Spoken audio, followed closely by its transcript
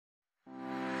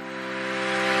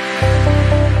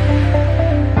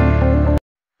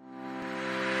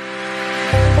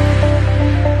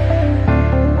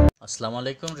अस्सलाम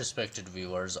वालेकुम respected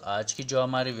viewers. आज की जो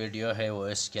हमारी वीडियो है वो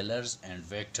है स्केलर्स एंड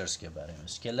वेक्टर्स के बारे में।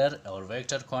 स्केलर और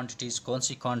वेक्टर क्वांटिटीज़ कौन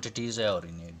सी क्वांटिटीज़ है और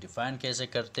इन्हें डिफ़ाइन कैसे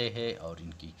करते हैं और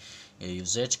इनकी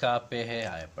यूजेज कहाँ पे है,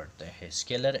 आए पढ़ते हैं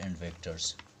स्केलर एंड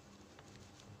वेक्टर्स।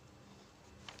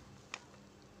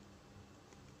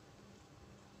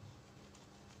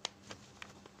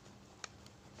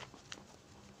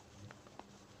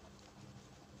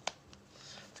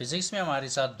 फिज़िक्स में हमारे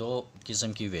साथ दो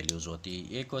किस्म की वैल्यूज़ होती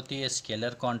है, एक होती है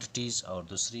स्केलर क्वांटिटीज़ और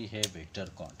दूसरी है वेक्टर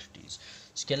क्वांटिटीज़।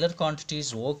 स्केलर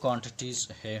क्वांटिटीज़ वो क्वांटिटीज़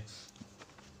है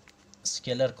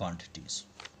scalar quantities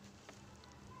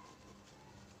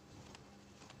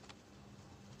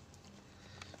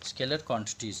scalar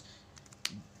quantities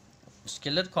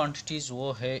scalar quantities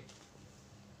वो है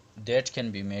that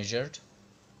can be measured.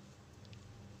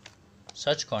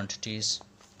 Such quantities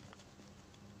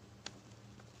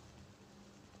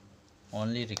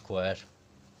only require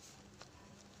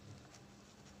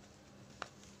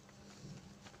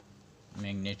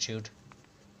magnitude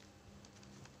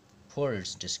for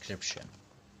its description.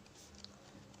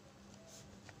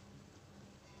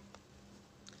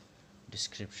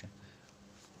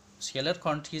 Scalar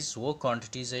quantities वो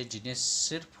क्वांटिटीज़ है जिन्हें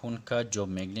सिर्फ उनका जो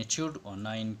मैग्नीट्यूड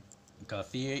होना इन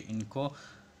काफ़ी है, इनको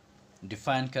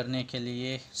डिफ़ाइन करने के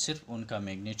लिए सिर्फ उनका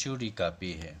मैग्नीट्यूड ही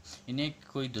काफ़ी है, इन्हें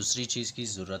कोई दूसरी चीज़ की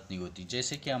ज़रूरत नहीं होती।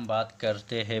 जैसे कि हम बात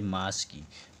करते हैं मास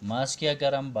की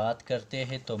अगर हम बात करते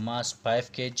हैं तो मास 5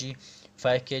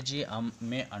 kg हम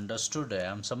में अंडरस्टूड है,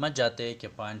 हम समझ जाते हैं कि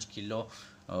 5 किलो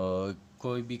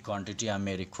कोई भी क्वांटिटी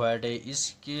हमें रिक्वायर्ड है।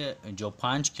 इसके जो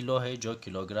 5 किलो है, जो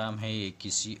किलोग्राम है, ये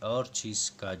किसी और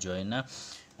चीज़ का जो है ना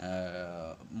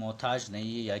मोहताज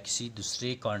नहीं है या किसी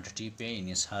दूसरी क्वांटिटी पे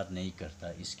इन्हिसार नहीं करता।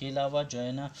 इसके अलावा जो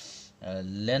है ना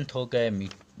लेंथ हो गए,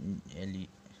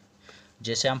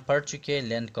 जैसे हम पढ़ चुके हैं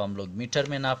लेंथ को हम लोग मीटर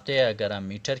में नापते हैं। अगर हम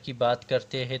मीटर की बात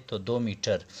करते हैं तो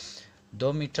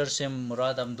 2 मीटर से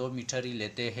मुराद हम 2 मीटर ही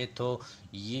लेते हैं, तो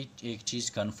ये एक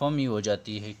चीज़ कंफर्म ही हो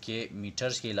जाती है कि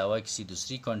मीटर्स के अलावा किसी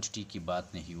दूसरी क्वांटिटी की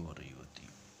बात नहीं हो रही होती।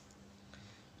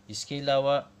 इसके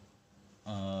अलावा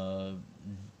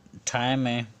टाइम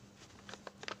है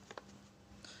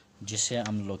जिसे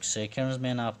हम लोग सेकंड्स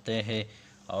में नापते हैं,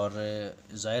 और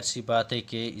ज़ाहिर सी बात है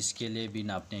कि इसके लिए भी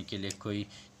नापने के लिए कोई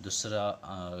दूसरा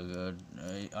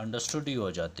अंडरस्टूड ही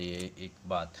हो जाती है एक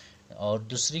बात। और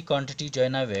दूसरी क्वांटिटी जो है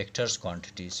ना vectors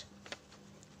quantities,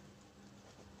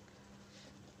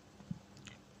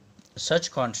 such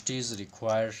quantities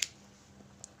require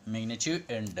magnitude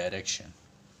and direction.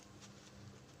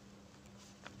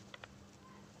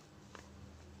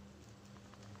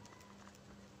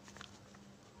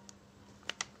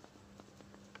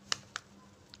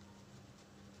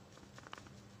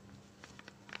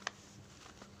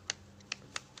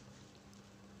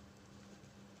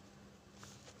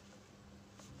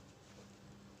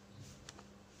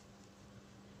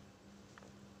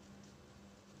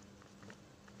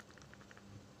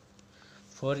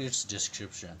 For its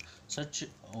description, सच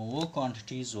वो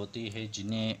क्वांटिटीज़ होती है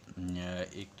जिन्हें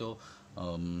एक तो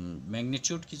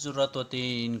मैग्नीट्यूड की ज़रूरत होती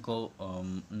है इनको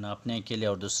नापने के लिए,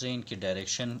 और दूसरे इनकी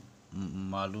डायरेक्शन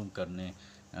मालूम करने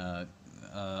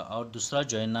और दूसरा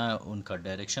जो है ना उनका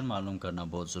डायरेक्शन मालूम करना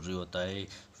बहुत ज़रूरी होता है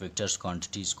वेक्टर्स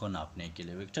क्वांटिटीज़ को नापने के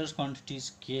लिए। वेक्टर्स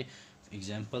क्वांटिटीज़ के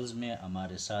एग्जांपल्स में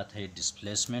हमारे साथ है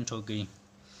डिस्प्लेसमेंट हो गई,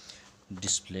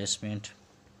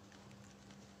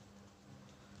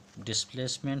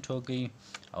 डिस्प्लेसमेंट हो गई,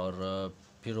 और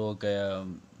फिर हो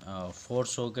गया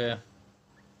फोर्स हो गया।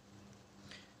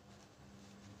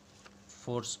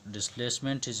 Force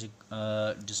displacement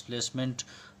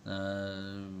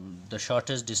the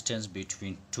shortest distance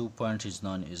between 2 points is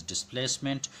known as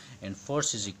displacement, and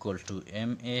force is equal to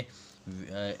ma।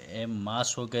 m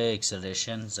मास हो गया,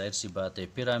 एक्सेलरेशन जाहिर सी बात है,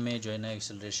 फिर हमें जो है ना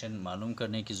एक्सेलरेशन मालूम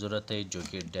करने की ज़रूरत है जो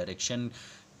कि डायरेक्शन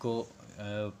को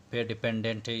पे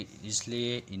डिपेंडेंट है,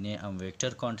 इसलिए इन्हें हम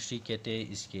वेक्टर क्वांटिटी कहते हैं।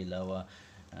 इसके अलावा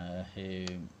है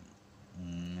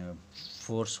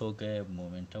फोर्स हो गए,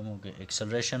 मोमेंटम हो गए,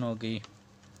 एक्सेलरेशन हो गई,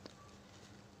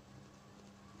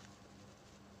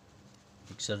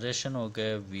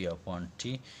 वी अपॉन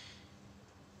टी।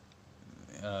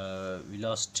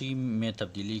 वेलोसिटी में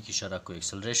तब्दीली की शरह को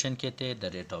एक्सेलरेशन कहते हैं। The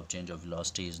rate of change of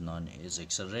velocity is known as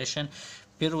acceleration.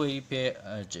 फिर वही पे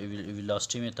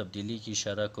वेलोसिटी में तब्दीली की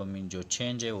शरह को मीन जो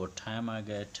चेंज है वो टाइम आ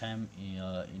गया। टाइम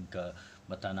इनका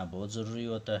बताना बहुत ज़रूरी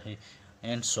होता है,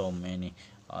 एंड सो मैनी।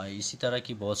 इसी तरह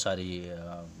की बहुत सारी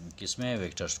किस्में हैं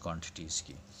वेक्टर्स क्वांटिटीज़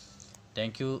की।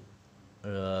 Thank you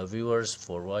viewers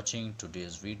for watching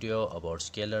today's video about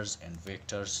scalars and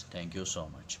vectors. Thank you so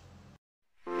much.